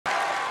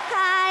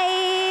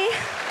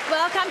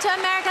welcome to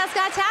America's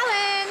Got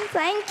Talent.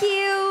 Thank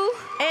you.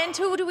 And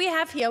who do we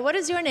have here? What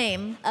is your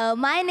name?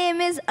 My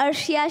name is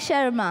Arshiya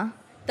Sharma.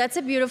 That's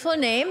a beautiful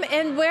name.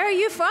 And where are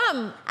you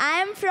from? I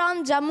am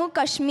from Jammu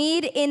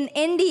Kashmir in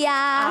India.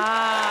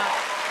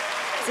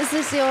 Is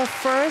this your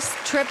first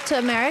trip to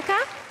America?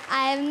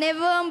 I have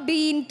never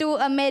been to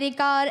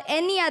America or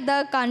any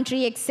other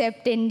country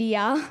except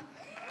India.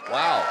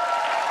 Wow.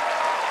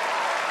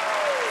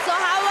 So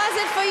how was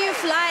it for you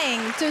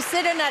flying to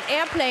sit in that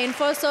airplane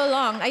for so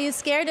long? Are you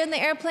scared in the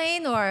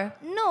airplane or?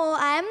 No,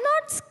 I am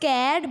not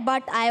scared,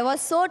 but I was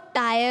so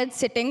tired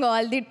sitting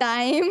all the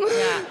time.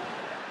 Yeah.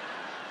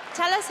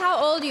 Tell us how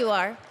old you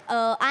are.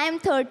 I am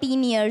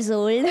 13 years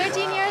old.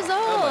 13 years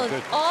old,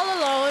 all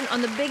alone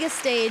on the biggest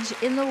stage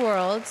in the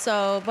world.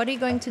 So what are you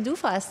going to do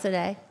for us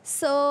today?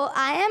 So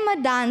I am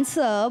a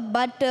dancer,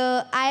 but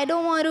I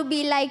don't want to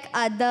be like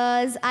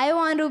others. I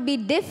want to be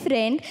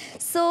different.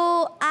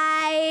 So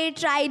I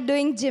tried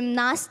doing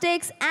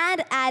gymnastics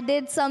and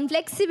added some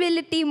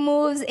flexibility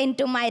moves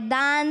into my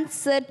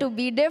dance to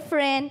be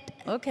different.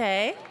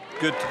 Okay.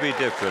 Good to be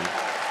different.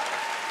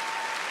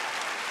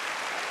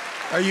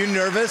 Are you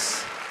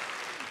nervous?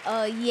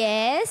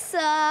 Yes,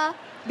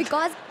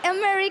 because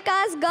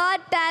America's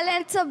Got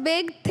Talent's a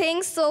big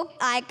thing, so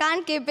I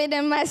can't keep it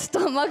in my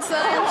stomach, so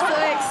I'm so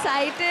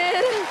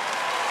excited.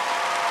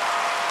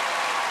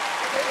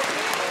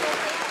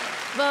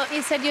 Well,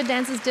 you said your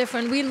dance is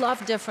different. We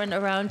love different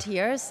around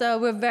here, so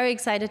we're very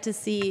excited to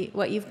see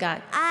what you've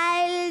got.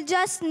 I'll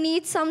just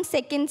need some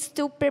seconds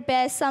to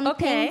prepare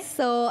something,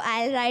 so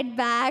I'll write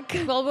back.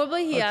 Well, we'll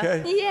be here.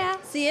 Okay. Yeah.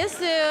 See you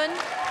soon.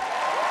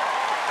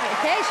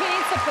 Okay, she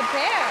needs to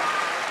prepare.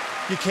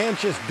 You can't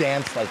just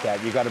dance like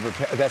that. You got to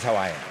prepare. That's how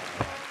I am.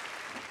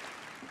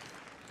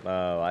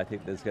 Oh, I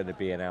think there's going to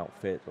be an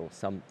outfit or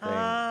something.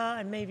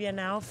 Maybe an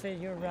outfit,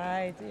 you're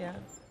right, yeah.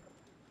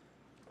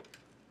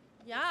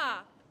 Yeah,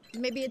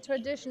 maybe a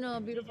traditional,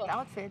 beautiful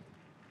outfit.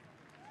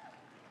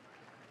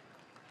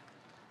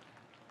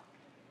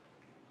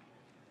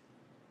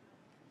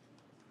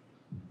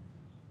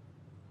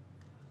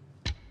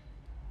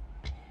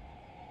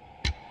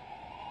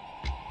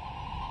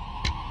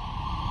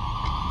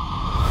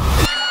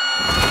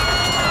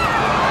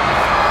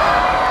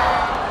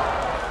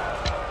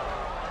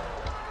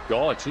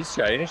 God, she's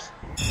changed.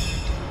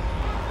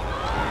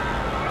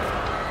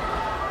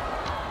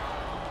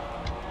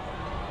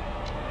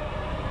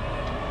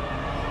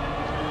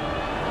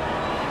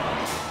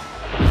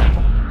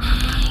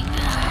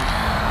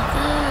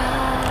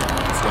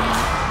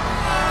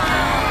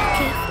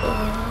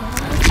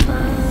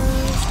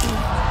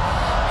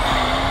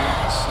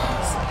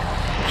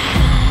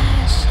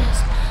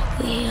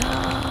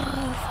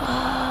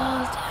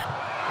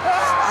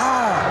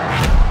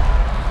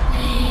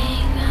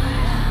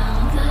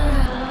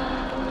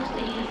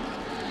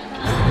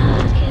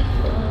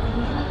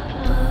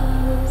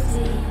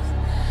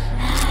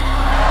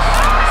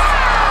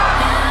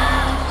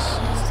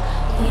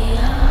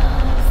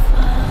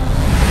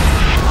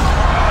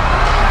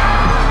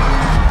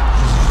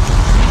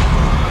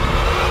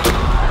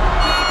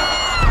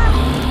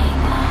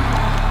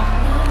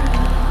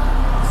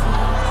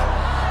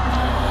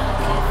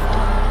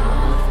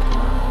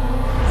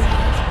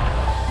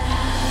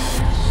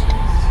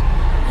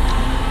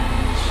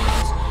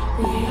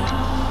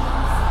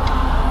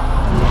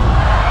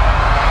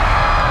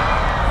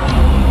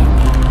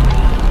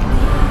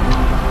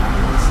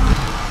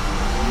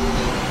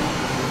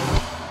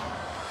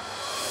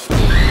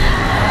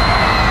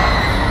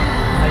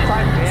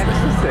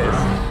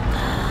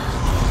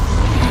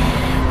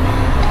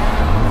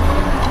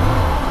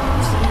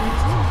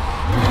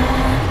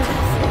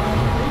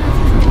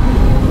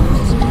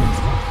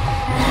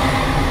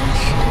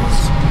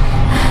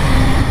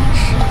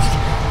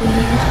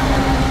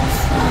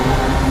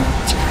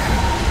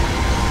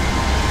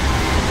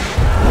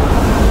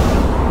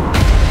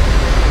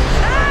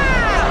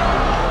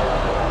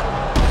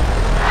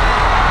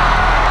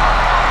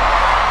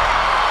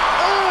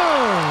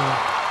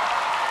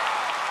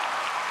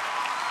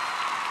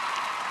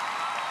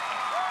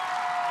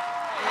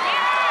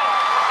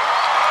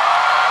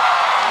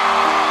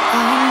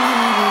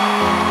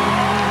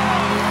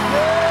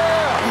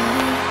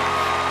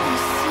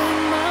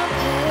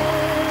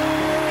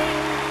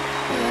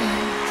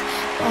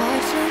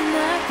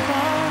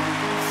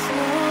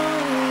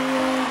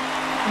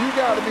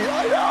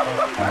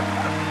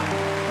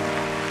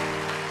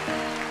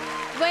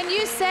 When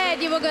you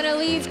said you were going to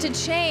leave to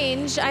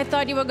change, I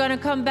thought you were going to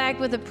come back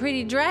with a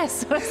pretty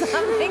dress or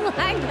something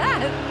like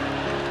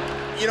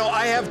that. You know,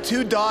 I have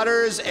 2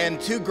 daughters and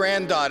 2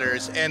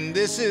 granddaughters, and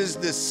this is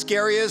the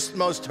scariest,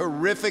 most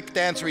horrific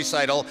dance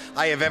recital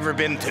I have ever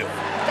been to.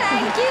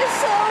 Thank you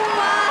so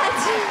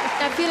much.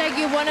 I feel like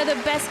you're one of the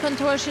best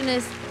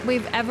contortionists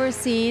we've ever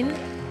seen.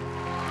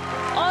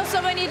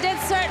 Also, when you did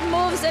certain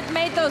moves, it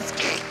made those...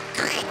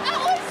 That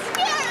was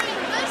scary.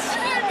 That's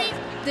scary.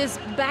 This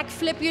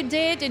backflip you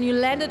did, and you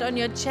landed on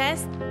your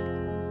chest.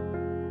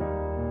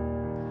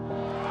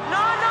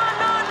 No!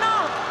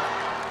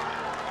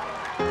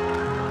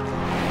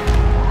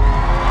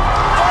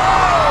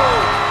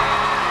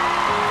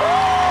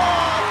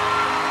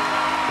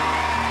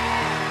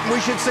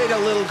 should say to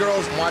little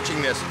girls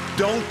watching this,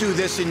 don't do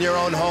this in your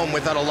own home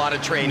without a lot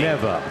of training.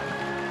 Never.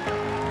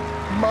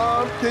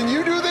 Mom, can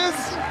you do this?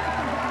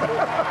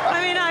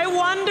 I mean, I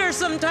wonder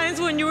sometimes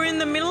when you're in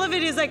the middle of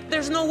it, it's like,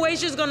 there's no way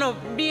she's gonna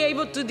be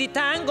able to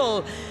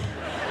detangle.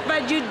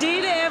 But you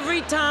did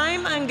every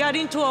time and got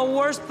into a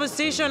worse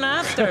position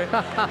after.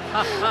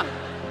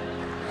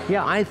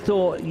 Yeah, I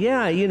thought,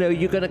 yeah, you know,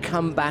 you're going to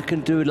come back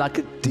and do like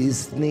a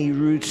Disney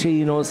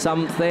routine or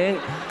something,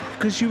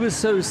 because you were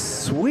so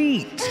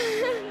sweet.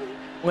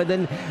 Well,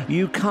 then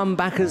you come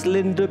back as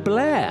Linda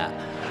Blair.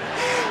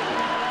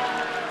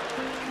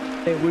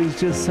 It was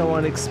just so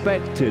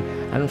unexpected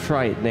and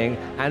frightening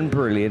and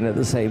brilliant at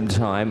the same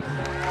time.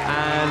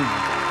 And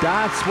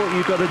that's what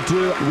you've got to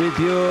do with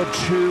your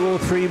 2 or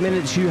 3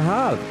 minutes you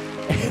have.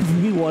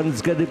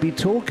 Everyone's going to be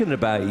talking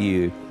about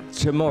you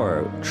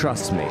tomorrow,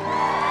 trust me.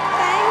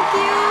 Thank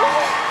you.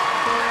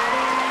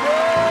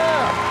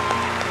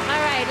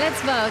 All right,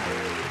 let's vote.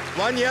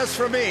 1 yes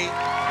for me.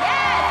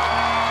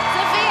 Yes!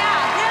 Sofia!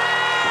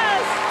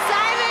 Yes!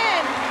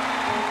 Simon!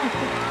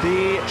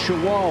 The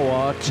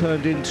Chihuahua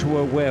turned into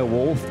a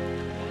werewolf,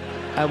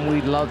 and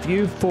we love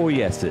you 4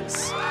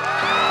 yeses.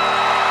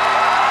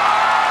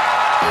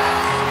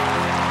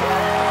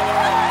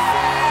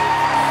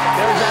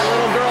 There's that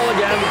little girl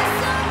again.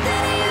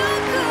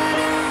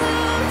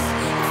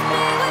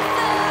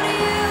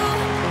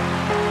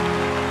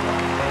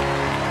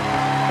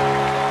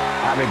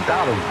 I mean,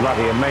 that was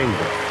bloody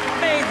amazing.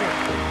 Amazing.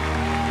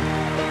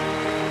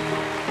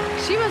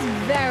 She was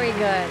very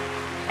good.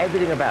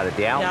 Everything about it,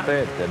 the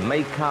outfit, the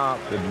makeup,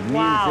 the music.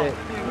 Wow.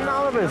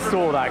 None of us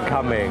saw that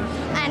coming.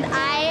 And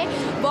I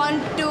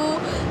want to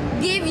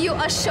give you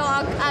a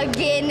shock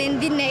again in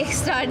the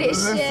next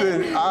audition.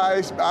 Listen,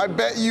 I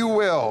bet you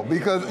will,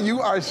 because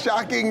you are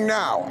shocking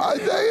now. I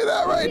tell you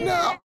that right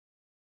now.